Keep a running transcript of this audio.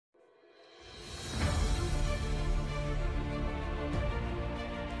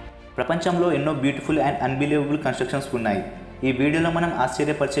ప్రపంచంలో ఎన్నో beautiful and unbelievable constructions ఉన్నాయి. ఈ వీడియోలో మనం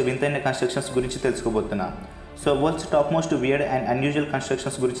ఆశ్చర్యపరిచే వింతైన కన్స్ట్రక్షన్స్ గురించి తెలుసుకోబోతున్నాం. So world's top most weird and unusual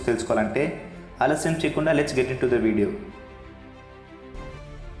constructions గురించి తెలుసుకోవాలంటే ఆలస్యం చేయకుండా let's get in to the video.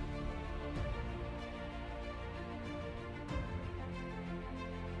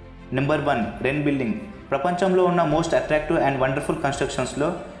 Number 1, రెన్ building. ప్రపంచంలో ఉన్న మోస్ట్ అట్రాక్టివ్ అండ్ వండర్ఫుల్ కన్స్ట్రక్షన్స్లో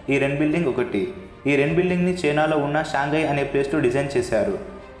ఈ రెన్ బిల్డింగ్ ఒకటి. ఈ రెన్ బిల్డింగ్ని చైనాలో ఉన్న షాంఘై అనే ప్లేస్లో డిజైన్ చేశారు.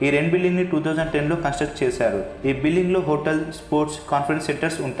 ఈ రెన్ బిల్డింగ్ని 2010లో కన్స్ట్రక్ట్ చేశారు. ఈ బిల్డింగ్లో హోటల్, స్పోర్ట్స్, కాన్ఫరెన్స్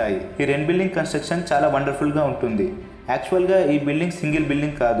సెంటర్స్ ఉంటాయి. ఈ రెన్ బిల్డింగ్ కన్స్ట్రక్షన్ చాలా వండర్ఫుల్గా ఉంటుంది. యాక్చువల్గా ఈ బిల్డింగ్ సింగిల్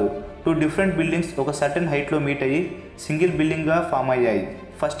బిల్డింగ్ కాదు, 2 డిఫరెంట్ బిల్డింగ్స్ ఒక సర్టెన్ హైట్లో మీట్ అయ్యి సింగిల్ బిల్డింగ్గా ఫామ్ అయ్యాయి.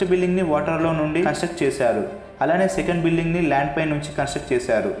 ఫస్ట్ బిల్డింగ్ని వాటర్లో నుండి కన్స్ట్రక్ట్ చేశారు. అలానే సెకండ్ బిల్డింగ్ని ల్యాండ్ పై నుంచి కన్స్ట్రక్ట్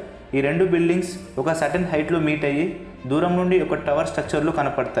చేశారు. ఈ 2 బిల్డింగ్స్ ఒక సర్టెన్ హైట్లో మీట్ అయ్యి దూరం నుండి ఒక టవర్ స్ట్రక్చర్లో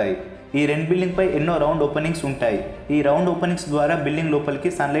కనపడతాయి. ఈ రెన్ బిల్డింగ్ పై ఎన్నో రౌండ్ ఓపెనింగ్స్ ఉంటాయి. ఈ రౌండ్ ఓపెనింగ్స్ ద్వారా బిల్డింగ్ లోపలికి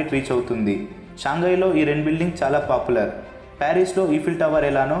సన్లైట్ రీచ్ అవుతుంది. షాంఘైలో ఈ రెన్ బిల్డింగ్ చాలా పాపులర్. ప్యారిస్లో ఈఫిల్ టవర్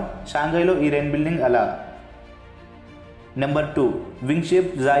ఎలానో షాంఘైలో ఈ రెన్ బిల్డింగ్ అలా. Number 2, wing shape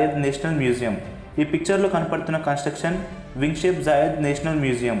Zayed national museum. ఈ పిక్చర్లో కనపడుతున్న construction wing shape Zayed national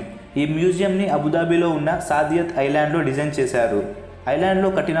museum. ఈ మ్యూజియంని అబుదాబిలో ఉన్న సాదియత్ ఐలాండ్లో డిజైన్ చేశారు. ఐలాండ్లో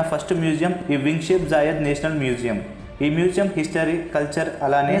కట్టిన ఫస్ట్ మ్యూజియం ఈ wing shape Zayed national museum. ఈ మ్యూజియం హిస్టరీ, కల్చర్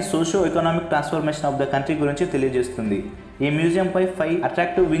అలానే socio economic transformation of the country గురించి తెలియజేస్తుంది. ఈ మ్యూజియంపై 5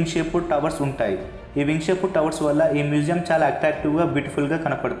 అట్రాక్టివ్ వింగ్ షేప్డ్ టవర్స్ ఉంటాయి. ఈ వింగ్ షేప్డ్ టవర్స్ వల్ల ఈ మ్యూజియం చాలా అట్రాక్టివ్గా, బ్యూటిఫుల్గా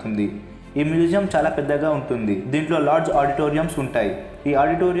కనపడుతుంది. ఈ మ్యూజియం చాలా పెద్దగా ఉంటుంది. దీంట్లో లార్జ్ ఆడిటోరియంస్ ఉంటాయి. ఈ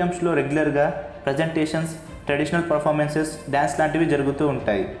ఆడిటోరియంస్లో రెగ్యులర్గా ప్రజెంటేషన్స్, ట్రెడిషనల్ పర్ఫార్మెన్సెస్, డ్యాన్స్ లాంటివి జరుగుతూ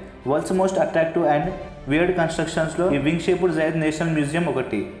ఉంటాయి. World's most attractive and weird కన్స్ట్రక్షన్స్లో ఈ wing shaped Zayed national museum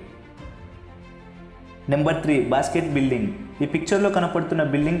ఒకటి. Number 3, basket building. ఈ పిక్చర్లో కనపడుతున్న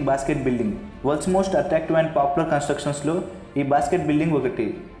building basket building. World's most attractive and popular కన్స్ట్రక్షన్స్లో ఈ బాస్కెట్ బిల్డింగ్ ఒకటి.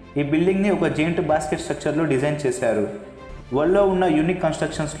 ఈ బిల్డింగ్ని ఒక జెయింట్ బాస్కెట్ స్ట్రక్చర్లో డిజైన్ చేశారు. వరల్డ్లో ఉన్న యూనిక్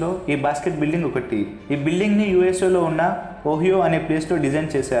కన్స్ట్రక్షన్స్లో ఈ బాస్కెట్ బిల్డింగ్ ఒకటి. ఈ బిల్డింగ్ని యూఎస్ఏలో ఉన్న ఓహియో అనే ప్లేస్లో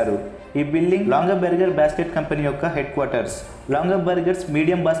డిజైన్ చేశారు. ఈ building longer burger basket company యొక్క head quarters. Longer burgers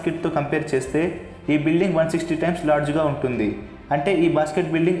medium బాస్కెట్తో compare చేస్తే ఈ బిల్డింగ్ 160 టైమ్స్ లార్జ్గా ఉంటుంది. అంటే ఈ బాస్కెట్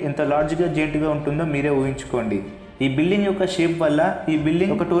బిల్డింగ్ ఎంత లార్జ్గా జెయింట్గా ఉంటుందో మీరే ఊహించుకోండి. ఈ బిల్డింగ్ యొక్క షేప్ వల్ల ఈ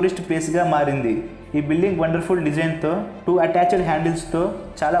బిల్డింగ్ ఒక టూరిస్ట్ ప్లేస్గా మారింది. ఈ బిల్డింగ్ వండర్ఫుల్ డిజైన్తో 2 అటాచ్డ్ హ్యాండిల్స్తో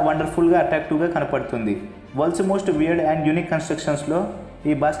చాలా వండర్ఫుల్గా, అట్రాక్టివ్గా కనపడుతుంది. World's most weird and unique కన్స్ట్రక్షన్స్లో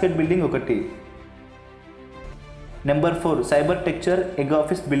ఈ బాస్కెట్ బిల్డింగ్ ఒకటి. Number 4, cyber texture egg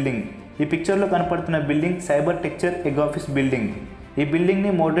office building. ఈ పిక్చర్లో కనపడుతున్న building cyber texture egg office building. ఈ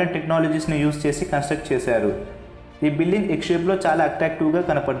బిల్డింగ్ని మోడర్న్ టెక్నాలజీస్ని యూజ్ చేసి కన్స్ట్రక్ట్ చేశారు. ఈ బిల్డింగ్ ఎగ్ షేప్లో చాలా అట్రాక్టివ్గా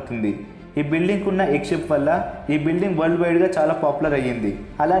కనపడుతుంది. ఈ బిల్డింగ్ ఉన్న ఎగ్ షేప్ వల్ల ఈ బిల్డింగ్ వరల్డ్ వైడ్గా చాలా పాపులర్ అయ్యింది.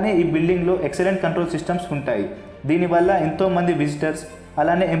 అలానే ఈ బిల్డింగ్లో ఎక్సలెంట్ కంట్రోల్ సిస్టమ్స్ ఉంటాయి. దీనివల్ల ఎంతోమంది విజిటర్స్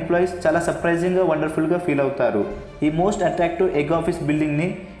అలానే ఎంప్లాయీస్ చాలా సర్ప్రైజింగ్గా, వండర్ఫుల్గా ఫీల్ అవుతారు. ఈ మోస్ట్ అట్రాక్టివ్ ఎగ్ ఆఫీస్ బిల్డింగ్ని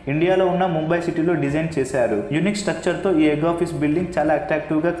ఇండియాలో ఉన్న ముంబై సిటీలో డిజైన్ చేశారు. యూనిక్ స్ట్రక్చర్తో ఈ ఎగ్ ఆఫీస్ బిల్డింగ్ చాలా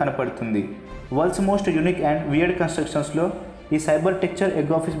అట్రాక్టివ్గా కనపడుతుంది. World's most unique and weird కన్స్ట్రక్షన్స్లో ఈ cyber texture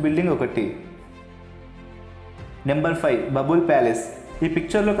egg office building ఒకటి. Number 5, bubble palace. ఈ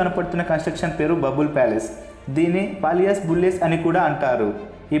పిక్చర్లో కనపడుతున్న కన్స్ట్రక్షన్ పేరు బబుల్ ప్యాలెస్. దీన్ని పాలియాస్ బుల్లెస్ అని కూడా అంటారు.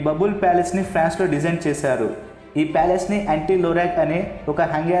 ఈ బబుల్ ప్యాలెస్ని ఫ్రాన్స్లో డిజైన్ చేశారు. ఈ ప్యాలెస్ని యాంటీ లోరాక్ అనే ఒక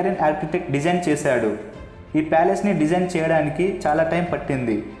హంగేరియన్ ఆర్కిటెక్ట్ డిజైన్ చేశాడు. ఈ ప్యాలెస్ని డిజైన్ చేయడానికి చాలా టైం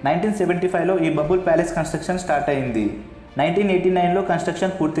పట్టింది. 1975లో ఈ బబుల్ ప్యాలెస్ కన్స్ట్రక్షన్ స్టార్ట్ అయింది. 1989లో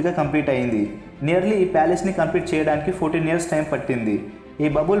కన్స్ట్రక్షన్ పూర్తిగా కంప్లీట్ అయింది. నియర్లీ ఈ ప్యాలెస్ని కంప్లీట్ చేయడానికి 14 ఇయర్స్ టైం పట్టింది. ఈ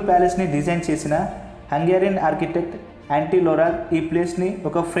బబుల్ ప్యాలెస్ని డిజైన్ చేసిన హంగేరియన్ ఆర్కిటెక్ట్ యాంటీ లోరాక్ ఈ ప్లేస్ని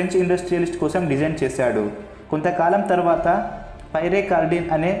ఒక ఫ్రెంచ్ ఇండస్ట్రియలిస్ట్ కోసం డిజైన్ చేశాడు. కొంతకాలం తర్వాత పైరే కార్డిన్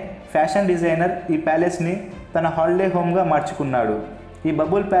అనే ఫ్యాషన్ డిజైనర్ ఈ ప్యాలెస్ని తన హాలిడే హోమ్గా మార్చుకున్నాడు. ఈ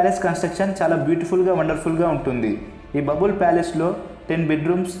బబుల్ ప్యాలెస్ కన్స్ట్రక్షన్ చాలా బ్యూటిఫుల్గా, వండర్ఫుల్గా ఉంటుంది. ఈ బబుల్ ప్యాలెస్లో 10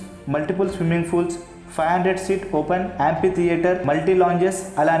 bedrooms, multiple swimming pools, 500 seat open యాంపీ theatre, multi lounges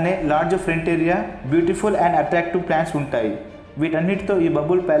అలానే large front area, beautiful and attractive plans ఉంటాయి. వీటన్నిటితో ఈ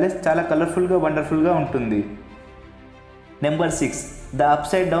బబుల్ ప్యాలెస్ చాలా కలర్ఫుల్గా, వండర్ఫుల్గా ఉంటుంది. Number 6, the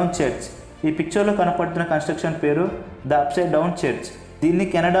upside down church. ఈ పిక్చర్లో కనపడుతున్న కన్స్ట్రక్షన్ పేరు ద అప్సైడ్ డౌన్ చర్చ్. దీన్ని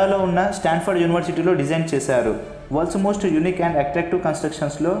కెనడాలో ఉన్న స్టాన్ఫర్డ్ యూనివర్సిటీలో డిజైన్ చేశారు. World's most unique and attractive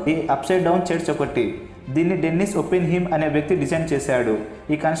కన్స్ట్రక్షన్స్లో ఈ అప్సైడ్ డౌన్ చర్చ్ ఒకటి. దీన్ని డెన్నిస్ ఓపెన్హీమ్ అనే వ్యక్తి డిజైన్ చేశాడు.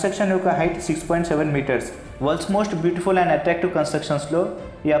 ఈ కన్స్ట్రక్షన్ యొక్క height 6.7 metres. World's most beautiful and attractive కన్స్ట్రక్షన్స్లో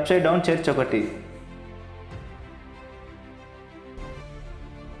ఈ అప్సైడ్ డౌన్ చర్చ్ ఒకటి.